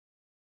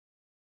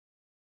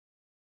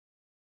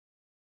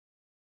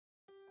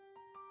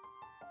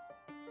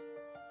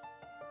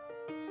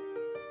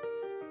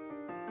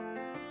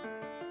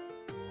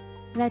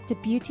Let the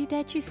beauty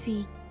that you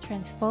see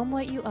transform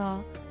what you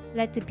are.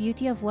 Let the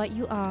beauty of what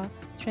you are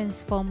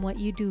transform what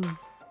you do.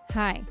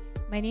 Hi,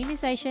 my name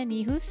is Aisha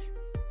Nihus.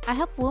 I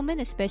help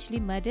women, especially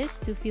mothers,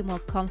 to feel more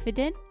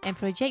confident and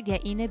project their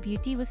inner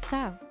beauty with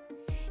style.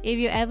 If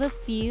you ever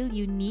feel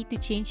you need to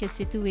change your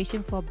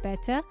situation for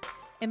better,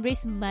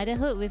 embrace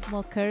motherhood with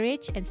more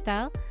courage and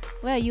style,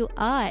 well, you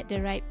are at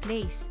the right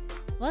place.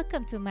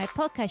 Welcome to my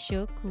podcast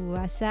show,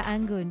 Kuasa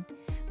Anggun,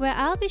 where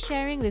I'll be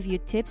sharing with you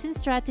tips and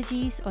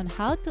strategies on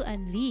how to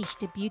unleash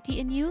the beauty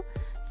in you,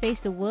 face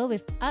the world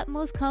with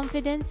utmost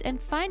confidence,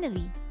 and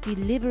finally be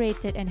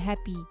liberated and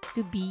happy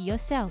to be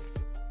yourself.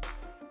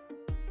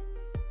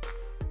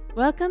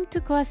 Welcome to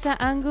Kuasa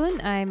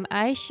Anggun. I'm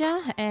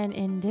Aisha, and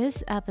in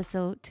this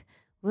episode,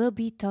 we'll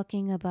be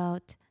talking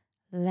about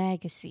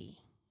legacy.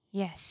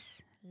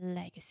 Yes,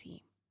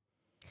 legacy.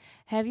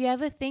 Have you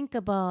ever think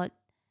about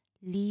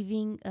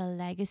leaving a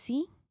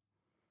legacy?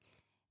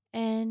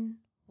 And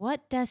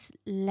what does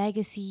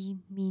legacy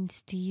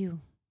means to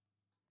you?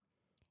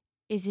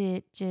 Is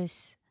it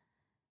just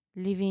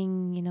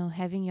living,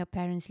 having your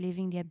parents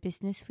leaving their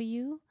business for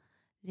you,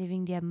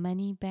 leaving their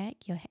money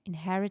back, your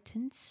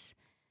inheritance,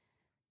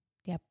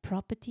 their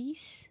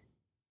properties?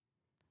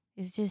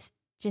 Is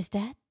just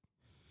that?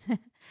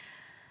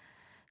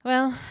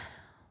 Well,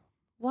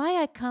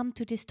 why I come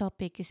to this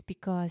topic is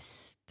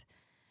because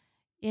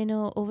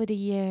over the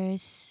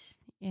years,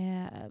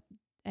 yeah,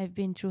 I've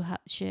been through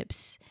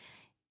hardships,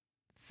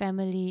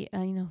 family,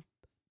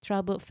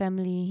 troubled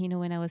family,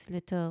 when I was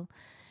little,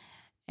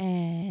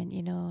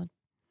 and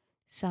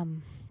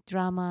some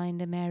drama in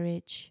the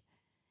marriage,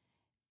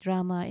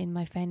 drama in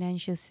my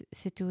financial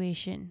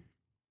situation,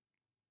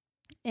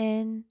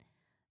 and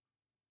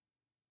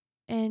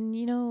and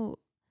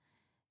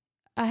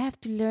I have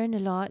to learn a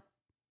lot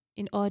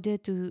in order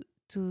to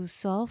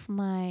solve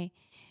my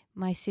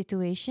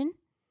situation.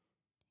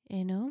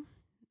 You know,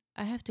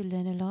 I have to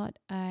learn a lot.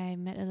 I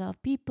met a lot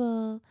of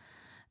people.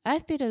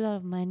 I've paid a lot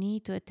of money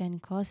to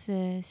attend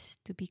courses,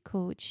 to be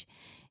coached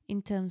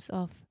in terms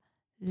of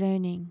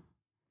learning.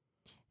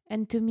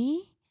 And to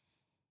me,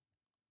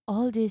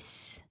 all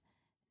this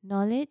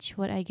knowledge,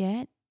 what I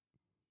get,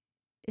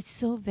 it's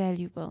so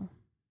valuable.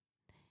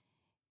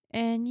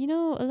 And a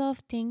lot of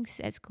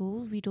things at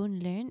school we don't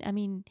learn. I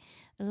mean,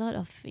 a lot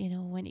of,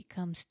 when it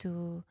comes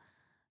to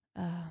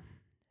um,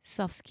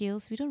 soft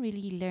skills, we don't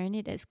really learn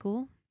it at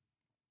school.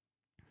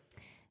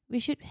 We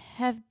should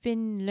have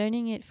been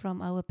learning it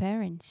from our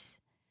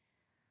parents.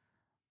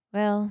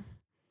 Well,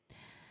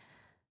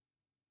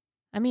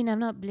 I mean, I'm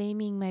not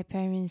blaming my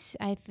parents.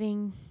 I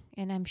think,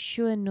 and I'm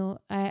sure,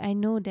 I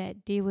know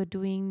that they were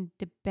doing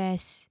the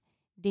best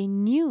they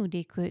knew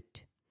they could.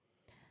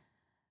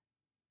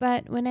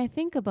 But when I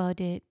think about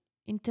it,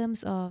 in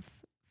terms of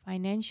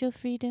financial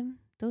freedom,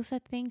 those are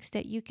things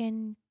that you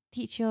can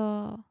teach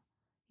your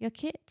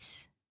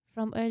kids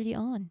from early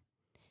on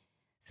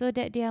so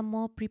that they are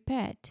more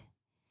prepared.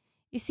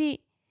 You see,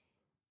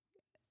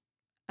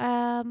 there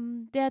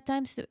are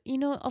times that,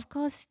 of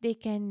course they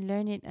can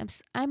learn it.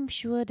 I'm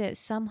sure that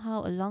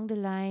somehow along the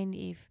line,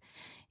 if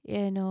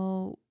you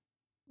know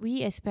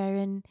we as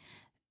parents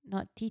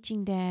not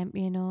teaching them,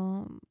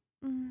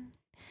 mm,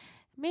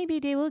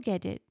 maybe they will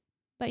get it,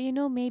 but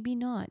maybe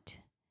not.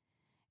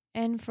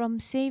 And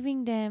from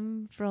saving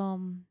them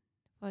from,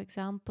 for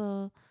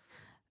example,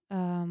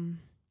 um,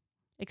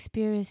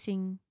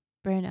 experiencing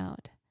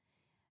burnout.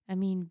 I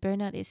mean,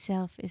 burnout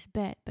itself is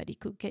bad, but it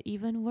could get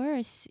even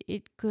worse. They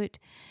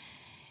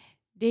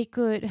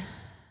could,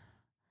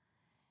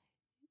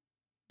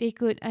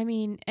 I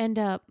mean, end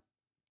up,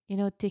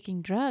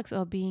 taking drugs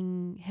or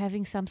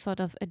having some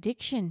sort of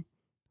addiction.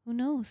 Who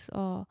knows?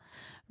 Or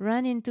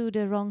run into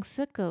the wrong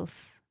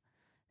circles.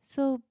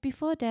 So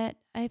before that,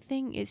 I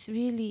think it's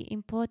really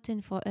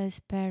important for us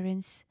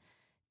parents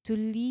to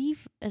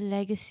leave a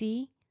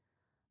legacy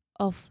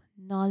of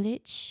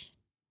knowledge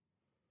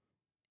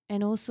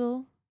and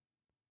also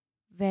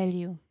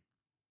value.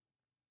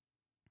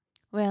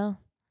 Well,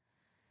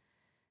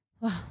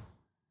 wow.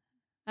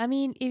 I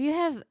mean, if you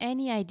have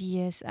any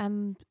ideas,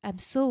 I'm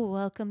so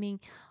welcoming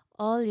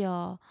all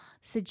your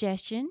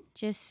suggestion.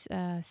 Just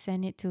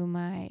send it to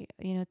my,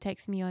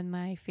 text me on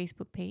my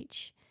Facebook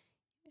page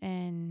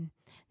and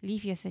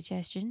leave your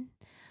suggestion.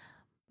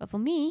 But for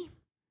me,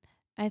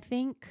 I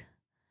think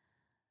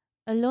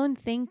alone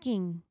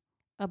thinking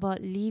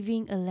about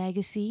leaving a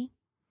legacy,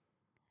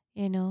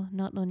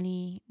 not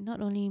only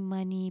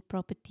money,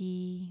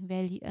 property,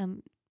 value,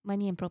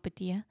 money and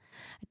property, yeah.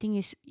 I think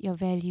it's your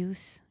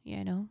values,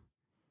 your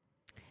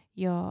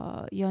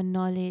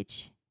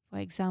knowledge. For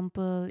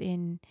example,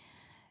 in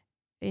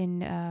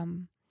in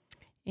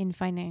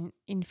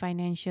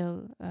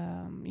financial,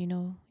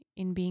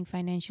 in being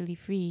financially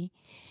free,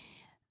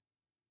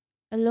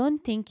 alone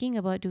thinking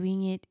about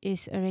doing it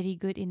is already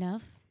good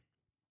enough.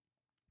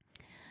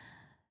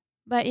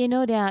 But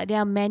there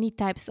are many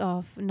types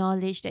of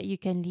knowledge that you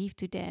can leave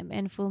to them.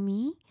 And for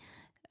me,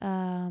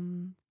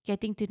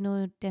 getting to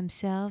know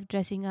themselves,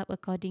 dressing up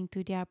according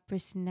to their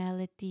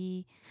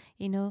personality,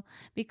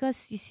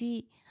 because you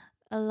see,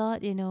 a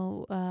lot,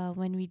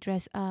 when we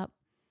dress up,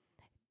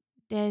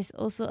 there's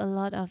also a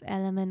lot of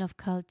element of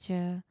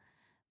culture,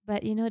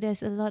 but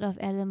there's a lot of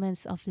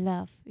elements of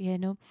love.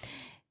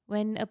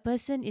 When a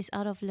person is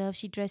out of love,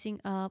 she dressing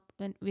up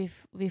and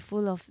with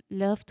full of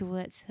love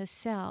towards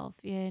herself.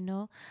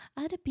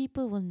 Other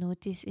people will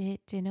notice it.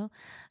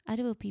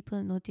 Other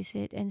people notice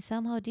it, and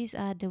somehow these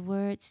are the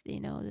words.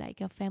 Like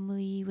your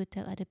family would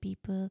tell other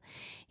people,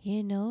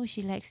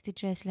 she likes to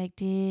dress like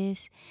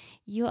this.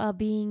 You are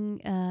being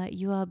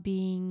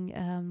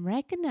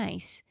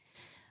recognized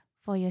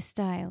for your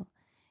style,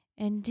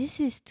 and this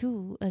is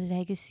too a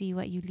legacy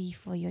what you leave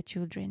for your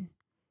children.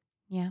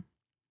 Yeah.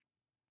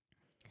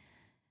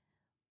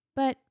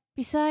 But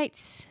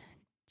besides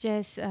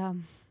just,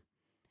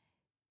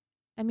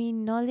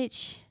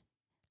 knowledge,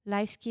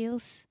 life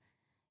skills,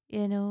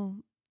 you know,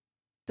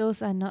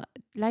 those are not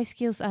life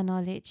skills are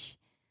knowledge.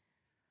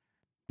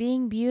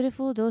 Being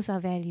beautiful, those are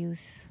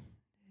values.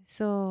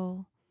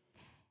 So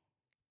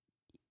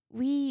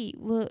we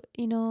will,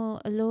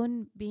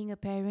 alone being a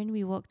parent,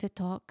 we walk the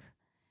talk.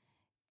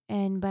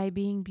 And by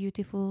being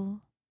beautiful,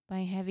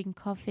 by having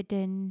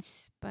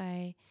confidence,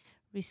 by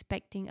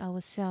respecting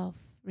ourselves,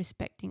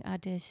 respecting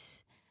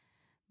others,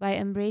 by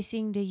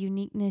embracing the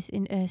uniqueness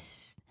in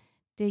us,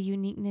 the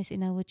uniqueness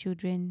in our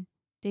children,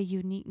 the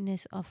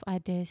uniqueness of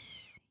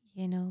others,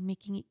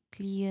 making it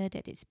clear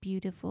that it's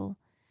beautiful.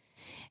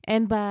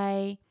 And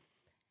by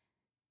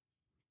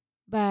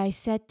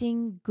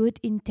setting good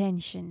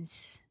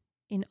intentions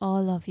in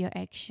all of your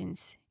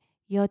actions,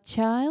 your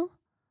child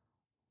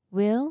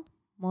will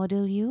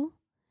model you,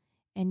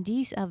 and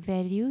these are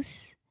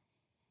values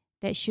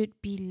that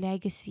should be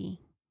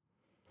legacy.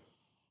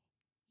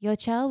 Your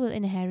child will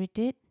inherit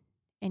it,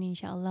 and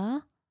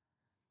inshallah,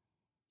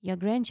 your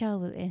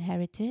grandchild will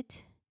inherit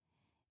it.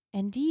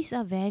 And these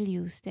are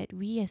values that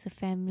we as a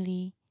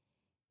family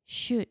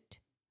should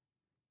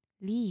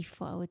leave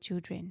for our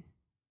children.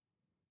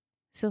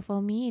 So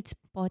for me, it's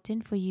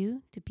important for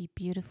you to be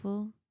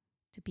beautiful,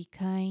 to be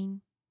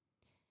kind,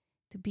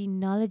 to be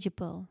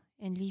knowledgeable,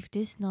 and leave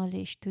this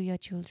knowledge to your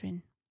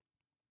children.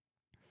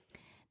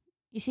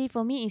 You see,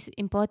 for me, it's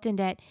important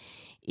that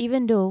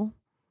even though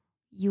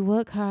you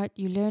work hard,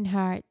 you learn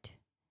hard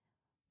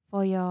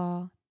for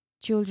your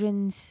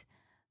children's,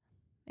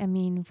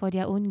 for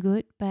their own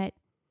good, but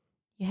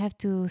you have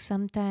to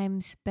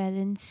sometimes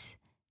balance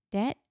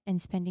that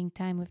and spending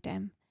time with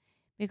them.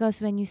 Because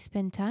when you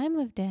spend time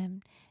with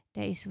them,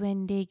 that is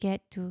when they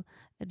get to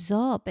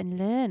absorb and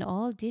learn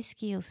all these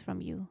skills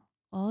from you,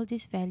 all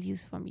these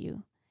values from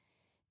you.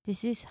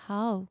 This is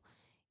how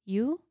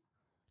you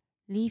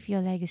leave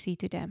your legacy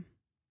to them.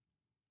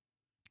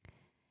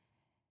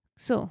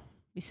 So,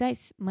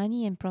 besides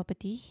money and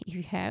property, if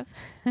you have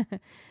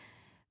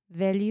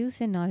values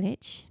and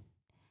knowledge,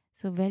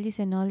 so values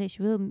and knowledge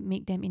will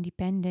make them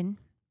independent.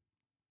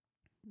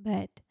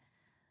 But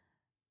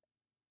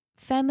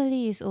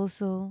family is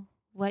also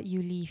what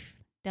you leave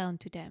down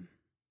to them.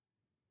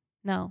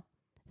 Now,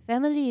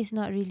 family is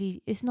not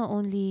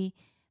only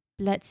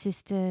blood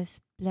sisters,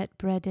 blood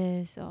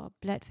brothers, or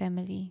blood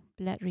family,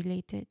 blood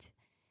related.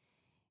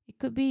 It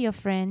could be your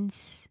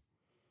friends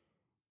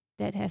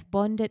that have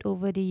bonded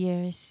over the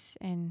years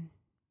and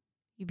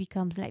you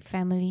become like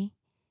family.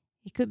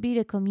 It could be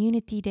the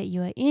community that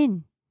you are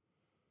in,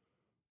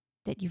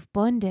 that you've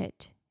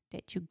bonded,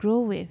 that you grow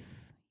with,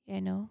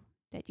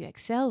 that you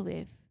excel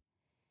with,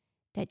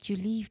 that you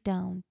leave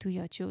down to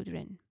your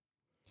children.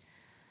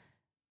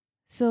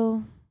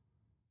 So,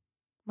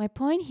 my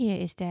point here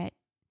is that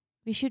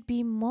we should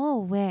be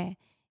more aware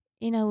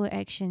in our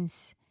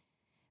actions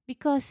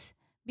because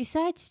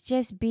besides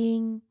just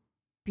being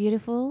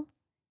beautiful,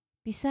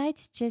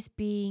 besides just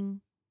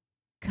being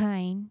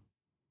kind,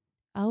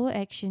 our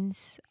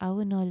actions,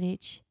 our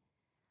knowledge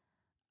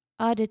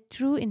are the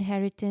true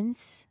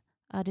inheritance,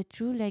 are the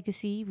true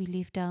legacy we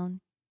leave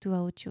down to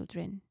our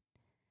children.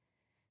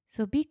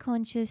 So be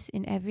conscious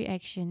in every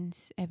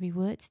actions, every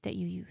words that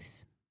you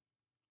use.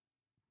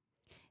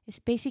 It's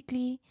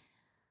basically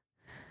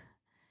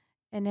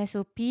an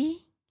SOP,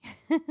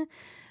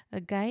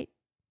 a guide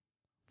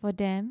for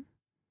them,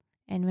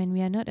 and when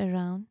we are not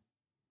around,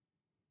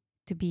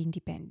 to be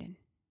independent.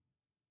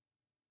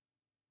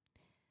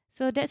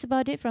 So that's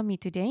about it from me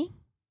today.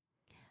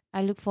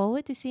 I look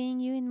forward to seeing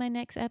you in my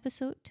next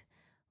episode,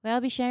 where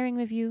I'll be sharing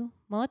with you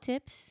more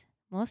tips,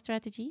 more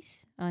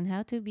strategies on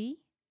how to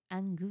be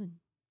anggun.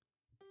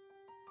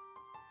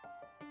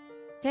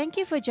 Thank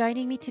you for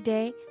joining me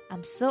today.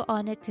 I'm so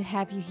honored to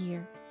have you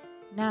here.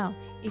 Now,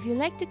 if you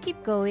like to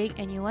keep going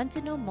and you want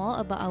to know more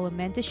about our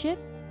mentorship,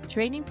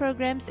 training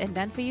programs, and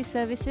done for you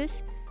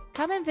services,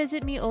 come and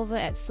visit me over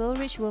at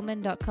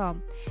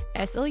soulrichwoman.com.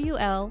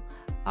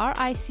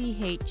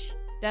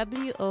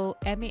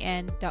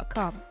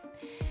 SOULRICHWOMAN.com.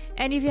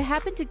 And if you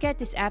happen to get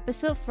this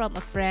episode from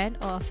a friend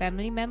or a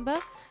family member,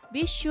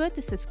 be sure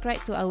to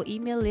subscribe to our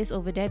email list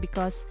over there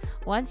because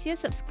once you're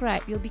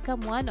subscribed, you'll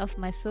become one of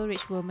my Soul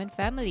Rich Woman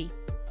family.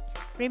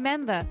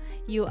 Remember,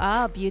 you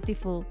are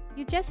beautiful.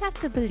 You just have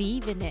to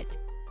believe in it.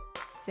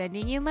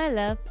 Sending you my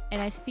love,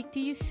 and I speak to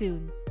you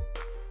soon.